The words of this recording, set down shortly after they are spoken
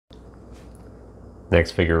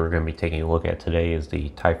Next figure we're going to be taking a look at today is the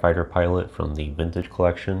TIE Fighter pilot from the Vintage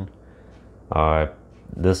Collection.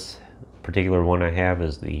 This particular one I have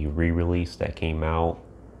is the re-release that came out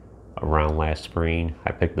around last spring.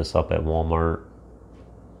 I picked this up at Walmart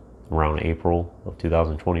around April of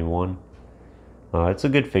 2021. It's a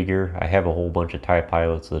good figure. I have a whole bunch of TIE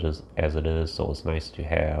pilots as it is, so it's nice to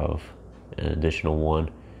have an additional one.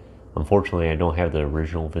 Unfortunately, I don't have the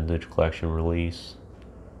original Vintage Collection release,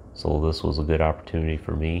 so this was a good opportunity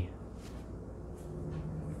for me.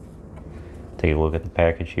 Take a look at the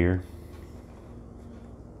package here.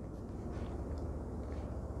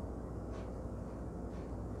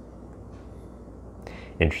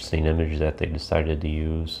 Interesting image that they decided to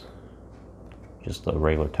use. Just a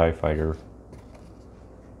regular TIE Fighter.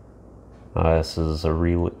 This is a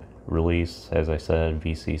release, as I said,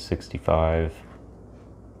 VC65.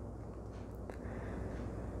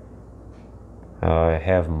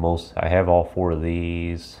 I have all four of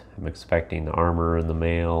these. I'm expecting the armor in the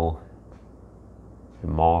mail,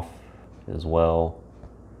 and Moff as well.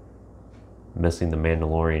 Missing the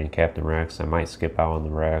Mandalorian and Captain Rex. I might skip out on the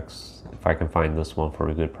Rex. If I can find this one for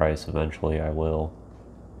a good price eventually, I will.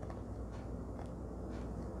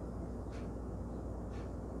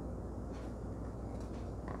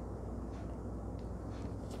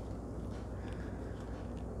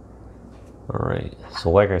 Alright,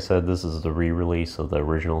 so like I said, this is the re-release of the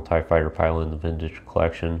original TIE Fighter pilot in the Vintage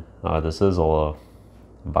Collection. This is about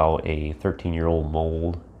a 13-year-old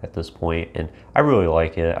mold at this point, and I really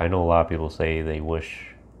like it. I know a lot of people say they wish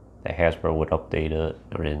that Hasbro would update it,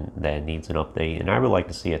 or that it needs an update, and I would like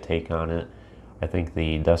to see a take on it. I think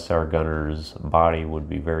the Death Star Gunner's body would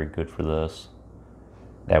be very good for this.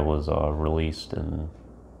 That was released in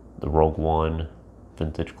the Rogue One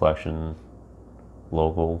Vintage Collection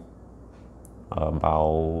logo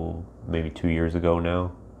about maybe 2 years ago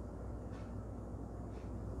now.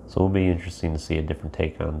 So it'll be interesting to see a different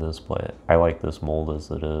take on this, but I like this mold as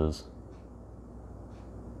it is.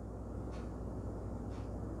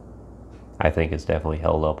 I think it's definitely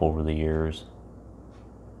held up over the years.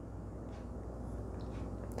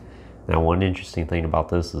 Now, one interesting thing about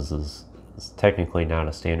this is it's technically not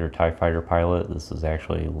a standard TIE Fighter pilot. This is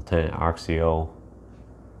actually Lieutenant Oxio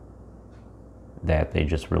that they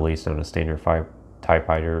just released on a standard TIE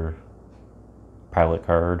Fighter pilot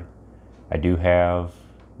card. I do have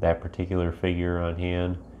that particular figure on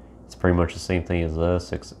hand. It's pretty much the same thing as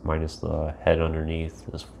this, minus the head underneath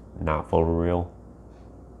is not photoreal,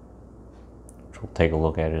 which we'll take a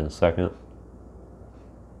look at in a second.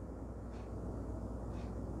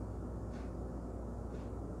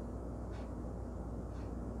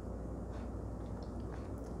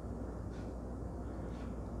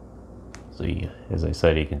 So as I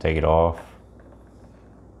said, he can take it off.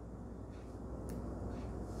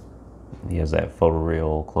 He has that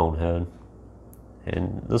photoreal clone head,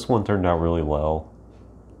 and this one turned out really well.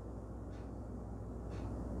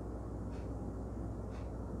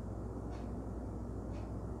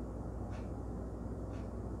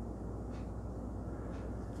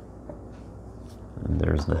 And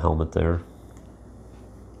there's the helmet there.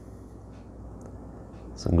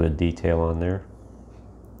 Some good detail on there.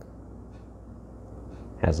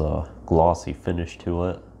 Has a glossy finish to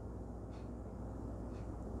it.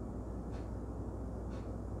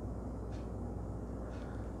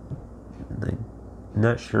 I'm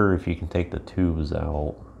not sure if you can take the tubes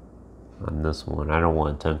out on this one. I don't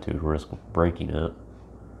want to attempt to risk breaking it,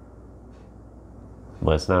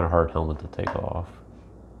 but it's not a hard helmet to take off.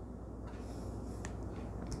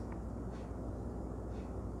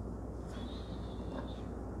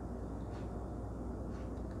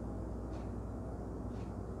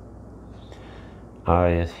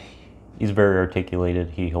 He's very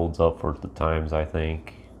articulated. He holds up for the times, I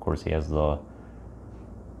think. Of course, he has the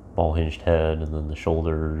ball-hinged head, and then the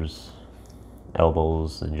shoulders,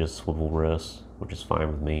 elbows, and just swivel wrists, which is fine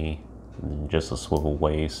with me. And then just a swivel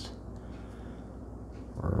waist.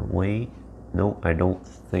 Or wait, nope, I don't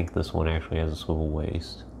think this one actually has a swivel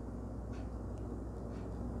waist.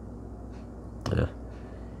 Yeah.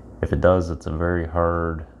 If it does, it's a very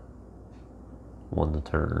hard one to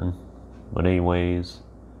turn. But anyways,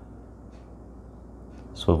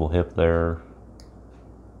 swivel hip there,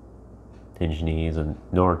 hinged knees, and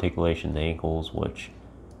no articulation in the ankles, which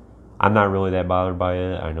I'm not really that bothered by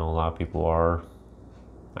it. I know a lot of people are.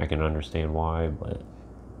 I can understand why, but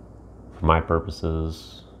for my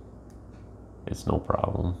purposes, it's no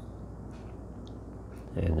problem.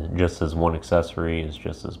 And just as one accessory is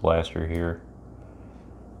just this blaster here,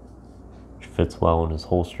 which fits well in his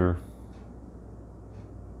holster.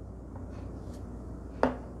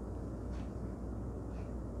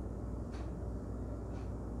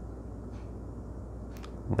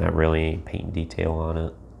 Not really any paint detail on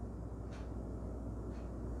it.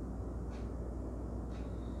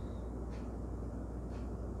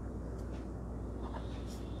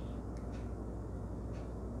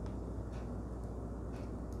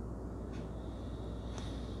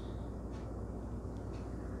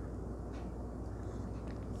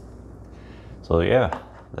 So yeah,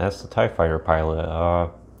 that's the TIE Fighter pilot.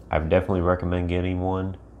 I would definitely recommend getting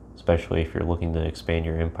one, especially if you're looking to expand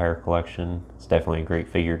your Empire collection. It's definitely a great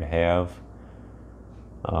figure to have.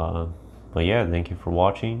 But yeah, thank you for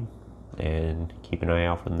watching, and keep an eye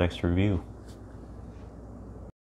out for the next review.